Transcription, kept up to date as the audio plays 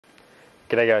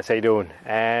G'day guys, how you doing?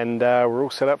 And we're all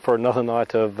set up for another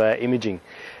night of imaging.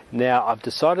 Now I've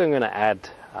decided I'm going to add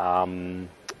some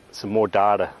more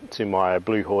data to my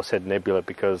Blue Horsehead Nebula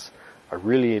because I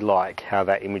really like how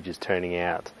that image is turning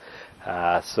out.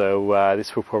 So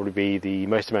this will probably be the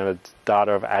most amount of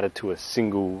data I've added to a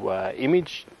single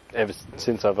image ever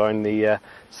since I've owned the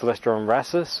Celestron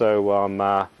RASA. So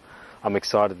I'm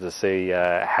excited to see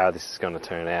how this is going to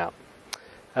turn out.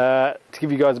 To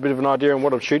give you guys a bit of an idea on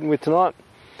what I'm shooting with tonight,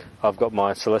 I've got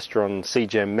my Celestron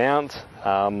CGM mount.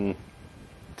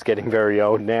 It's getting very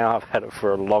old now. I've had it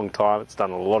for a long time. It's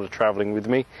done a lot of traveling with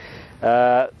me.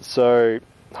 So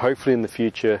hopefully in the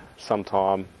future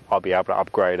sometime I'll be able to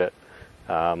upgrade it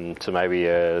to maybe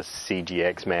a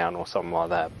CGX mount or something like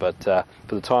that. But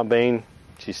for the time being,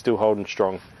 she's still holding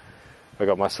strong. I've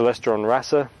got my Celestron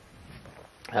RASA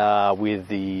with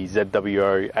the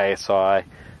ZWO ASI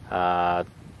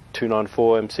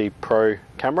 294 MC Pro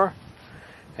camera,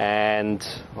 and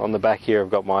on the back here I've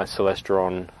got my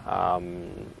Celestron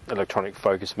electronic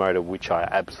focus motor, which I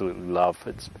absolutely love.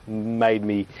 It's made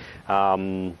me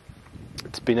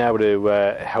it's been able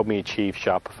to help me achieve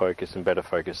sharper focus and better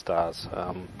focus stars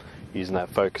using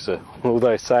that focuser.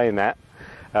 Although saying that,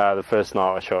 the first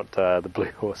night I shot the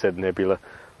Blue Horsehead Nebula,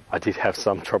 I did have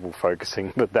some trouble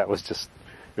focusing, but it was just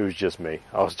me.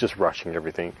 I was just rushing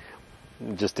everything.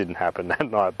 It just didn't happen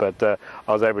that night, but I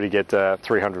was able to get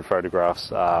 300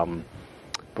 photographs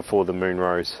before the moon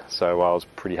rose, so I was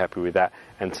pretty happy with that.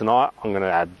 And tonight I'm going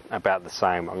to add about the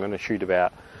same. I'm going to shoot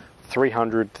about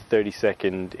 300 to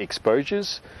 30-second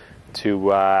exposures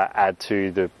to add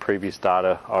to the previous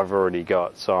data I've already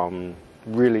got, so I'm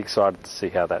really excited to see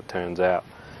how that turns out.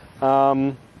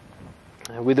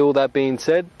 With all that being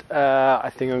said,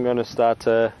 I think I'm going to start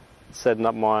setting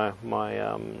up my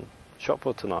shot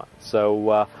for tonight, so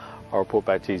I'll report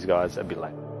back to you guys a bit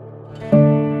later.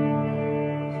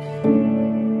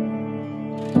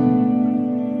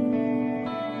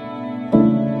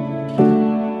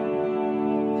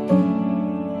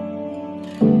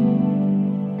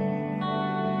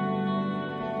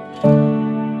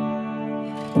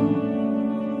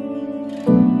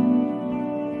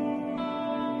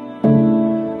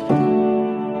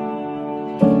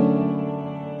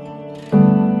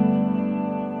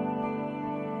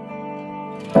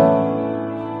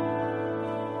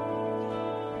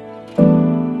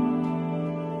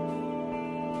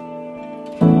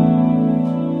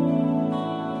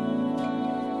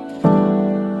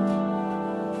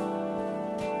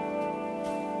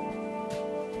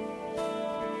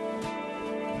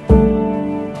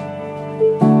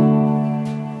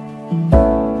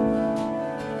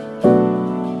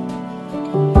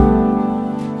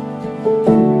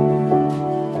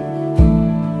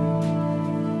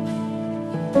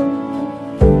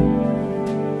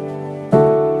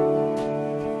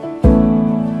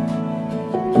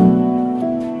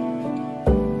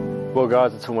 Well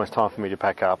guys, it's almost time for me to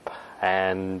pack up,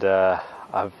 and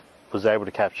I was able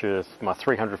to capture my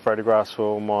 300 photographs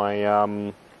for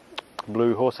my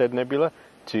Blue Horsehead Nebula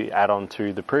to add on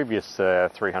to the previous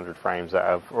 300 frames that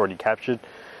I've already captured.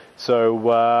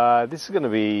 So this is going to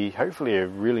be hopefully a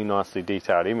really nicely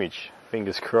detailed image,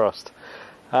 fingers crossed.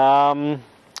 But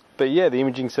yeah, the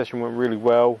imaging session went really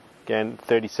well. Again,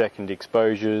 30-second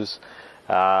exposures.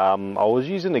 I was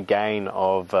using a gain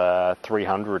of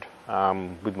 300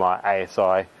 with my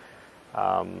ASI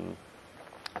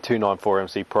 294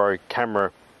 MC Pro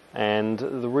camera, and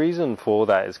the reason for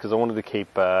that is because I wanted to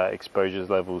keep exposure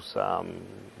levels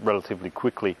relatively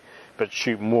quickly, but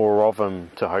shoot more of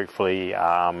them to hopefully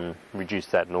reduce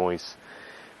that noise.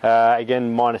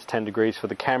 Again, minus 10 degrees for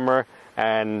the camera,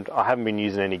 and I haven't been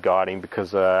using any guiding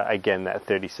because again, that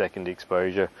 30-second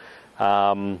exposure.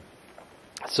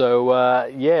 So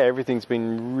yeah, everything's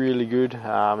been really good.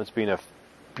 It's been a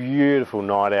beautiful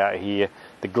night out here.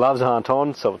 The gloves aren't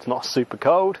on, so it's not super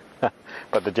cold,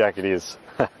 but the jacket is.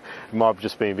 It might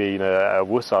just be being a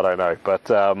wuss, I don't know. But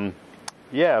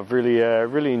yeah, I've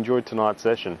really enjoyed tonight's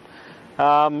session.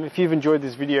 If you've enjoyed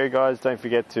this video, guys, don't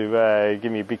forget to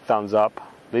give me a big thumbs up,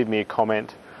 leave me a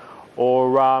comment,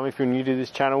 or if you're new to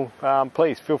this channel,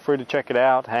 please feel free to check it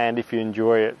out, and if you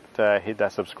enjoy it, hit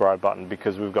that subscribe button,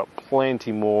 because we've got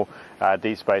plenty more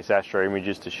deep space astro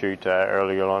images to shoot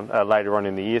later on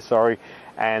in the year,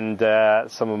 and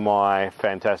some of my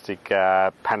fantastic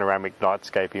panoramic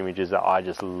nightscape images that I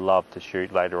just love to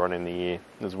shoot later on in the year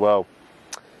as well.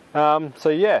 So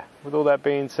yeah, with all that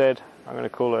being said, I'm going to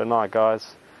call it a night,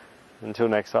 guys. Until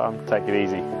next time, take it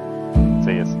easy.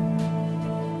 See yous.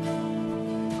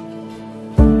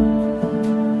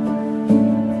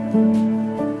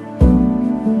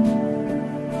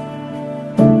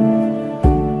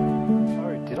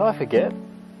 I forget,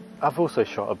 I've also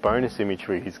shot a bonus image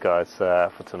for you guys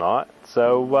for tonight,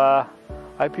 so I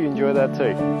hope you enjoy that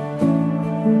too.